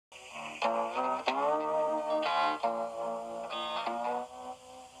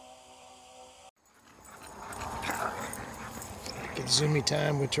Zoomy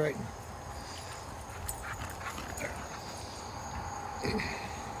time with Triton.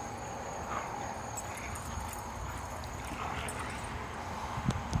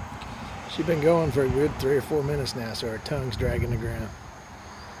 She's been going for a good 3 or 4 minutes now, so her tongue's dragging the ground.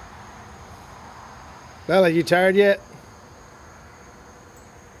 Bella, you tired yet?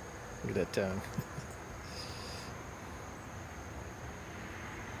 Look at that tongue.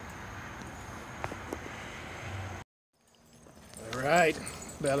 All right,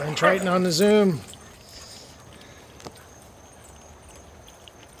 Bella and Triton on the Zoom.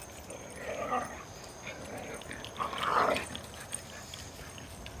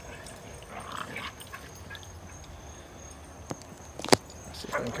 See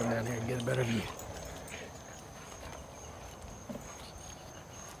if I can come down here and get a better view.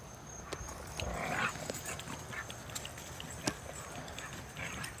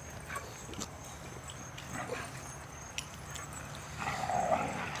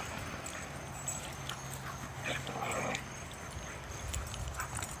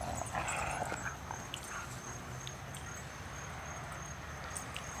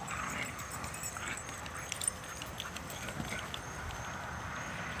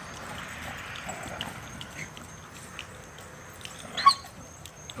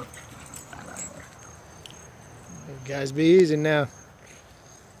 Guys, be easy now.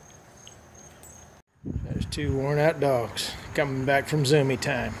 There's 2 worn out dogs coming back from Zoomy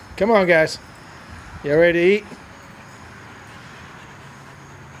time. Come on, guys. Y'all ready to eat?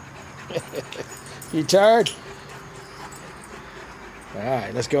 You tired? All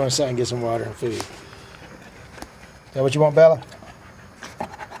right, let's go inside and get some water and food. Is that what you want, Bella?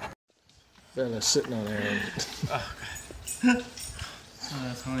 Bella's sitting on there. Oh,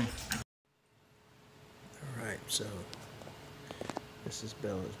 that's funny. Alright, so this is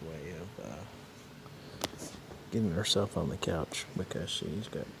Bella's way of getting herself on the couch because she's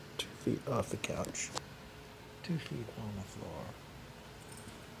got 2 feet off the couch, 2 feet on the floor.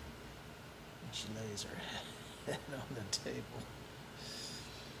 And she lays her head on the table.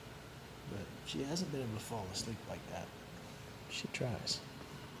 But she hasn't been able to fall asleep like that. She tries.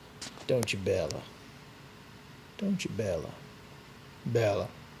 Don't you, Bella? Don't you, Bella? Bella.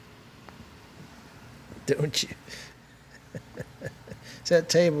 Don't you? Is that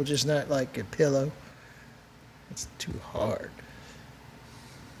table just not like a pillow? It's too hard.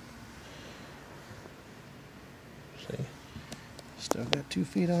 See? Still got 2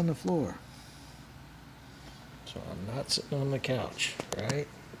 feet on the floor. So I'm not sitting on the couch, right?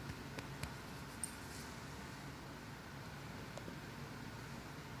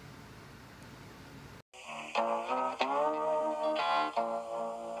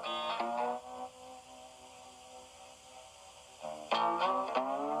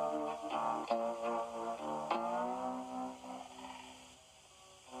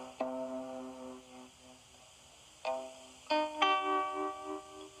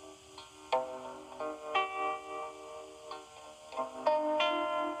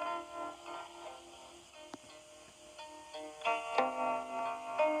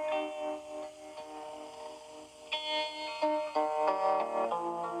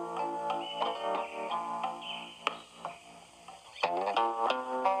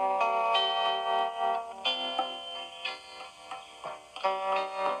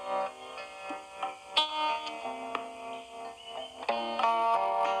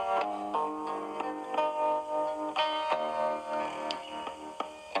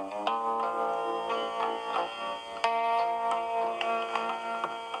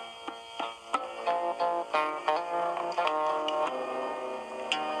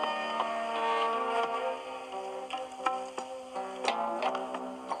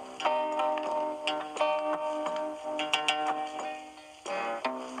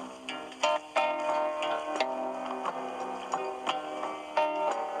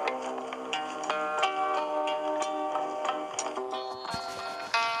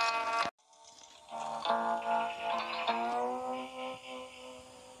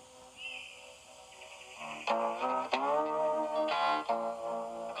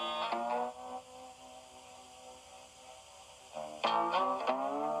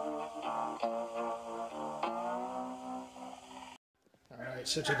 Alright,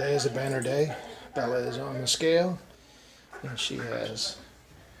 so today is a banner day. Bella is on the scale and she has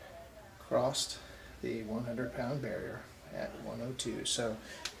crossed the 100-pound barrier at 102. So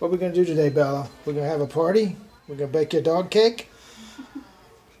what are we going to do today, Bella? We're going to have a party? We're going to bake you a dog cake?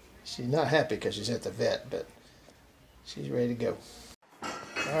 She's not happy because she's at the vet, but she's ready to go.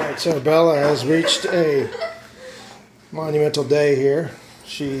 Alright, so Bella has reached a monumental day here.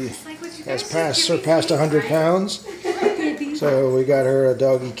 She has surpassed 100 pounds. So we got her a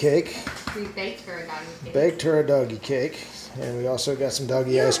doggy cake. We baked her a doggy cake. Baked her a doggy cake. And we also got some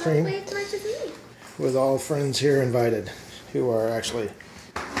doggy ice cream. With all friends here invited, who are actually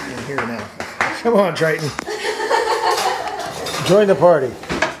in here now. Come on, Triton. Join the party.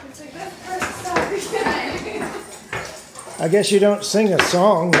 I guess you don't sing a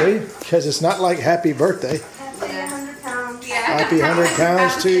song, Lee, because it's not like happy birthday. Happy 100 pounds. Yeah. Happy 100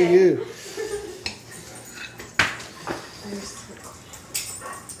 pounds to you.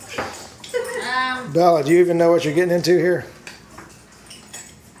 Bella, do you even know what you're getting into here?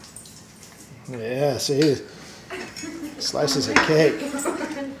 Yeah, see, slices of cake.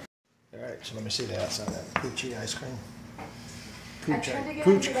 All right, so let me see the outside of that poochy ice cream. I tried to get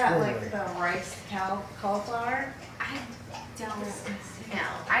into that, like, the rice cauliflower. I don't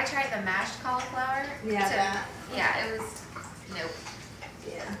know. I tried the mashed cauliflower. Yeah, that. Yeah, it was, nope.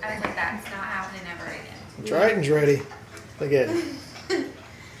 Yeah. I was like, that's not happening ever again. Triton's ready. Look at it.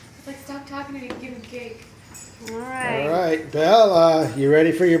 It's like, stop talking to me, give me cake. All right. All right, Bella, you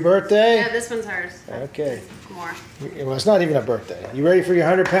ready for your birthday? No, this one's hers. Okay. More. Well, it's not even a birthday. You ready for your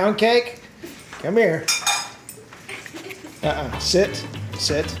 100-pound cake? Come here. Sit.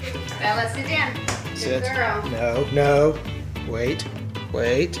 Sit. Bella, sit down. Sit. Good girl. No, no. Wait.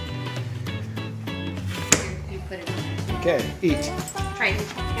 Wait. You put it in there. Okay, eat. Try it.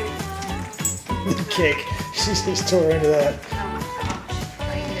 The cake. She's tore into that.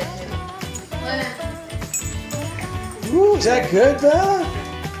 Oh, you did it too. Ooh, is that good, Bella?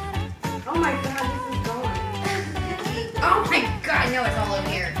 Oh my god, this is going. Oh my god, I know it's all over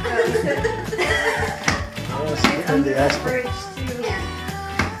here. Yes, look at the ice cream. Fridge, too. Yeah.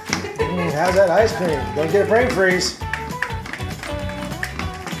 How's that ice cream? Don't get a brain freeze.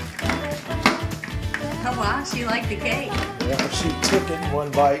 Oh wow, she liked the cake. Yeah, she took it in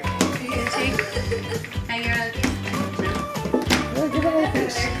one bite. Did she? Now you're another piece. Yeah, give her another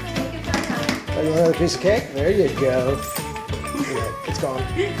piece. Take it for now. Oh, you want another piece of cake? There you go. Yeah, it's gone.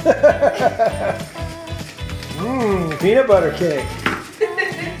 Mmm, peanut butter cake.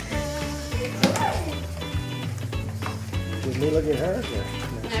 Did me look at hers? Or?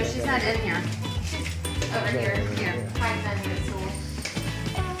 No, she's not in here. Over here. Here. Find that in the stool.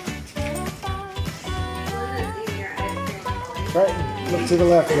 Right, look to the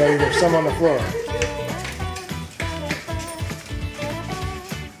left, buddy. There's some on the floor.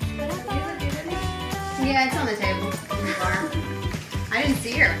 Yeah, it's on the table in the bar. I didn't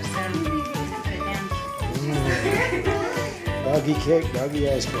see her, so I put it down. Doggy cake, doggy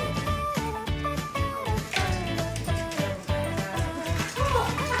ice cream.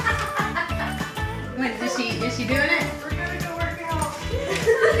 What, is she doing it? We're gonna go work out. She's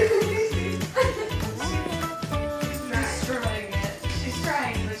destroying it. She's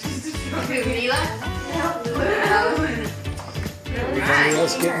trying, but she's destroying Who, it. Mila? Everybody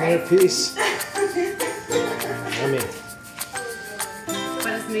else getting their piece. I mean,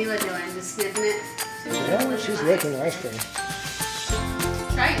 What is Mila doing? Just sniffing it? yeah, she's licking the ice cream.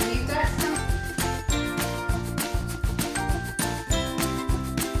 Try it. You got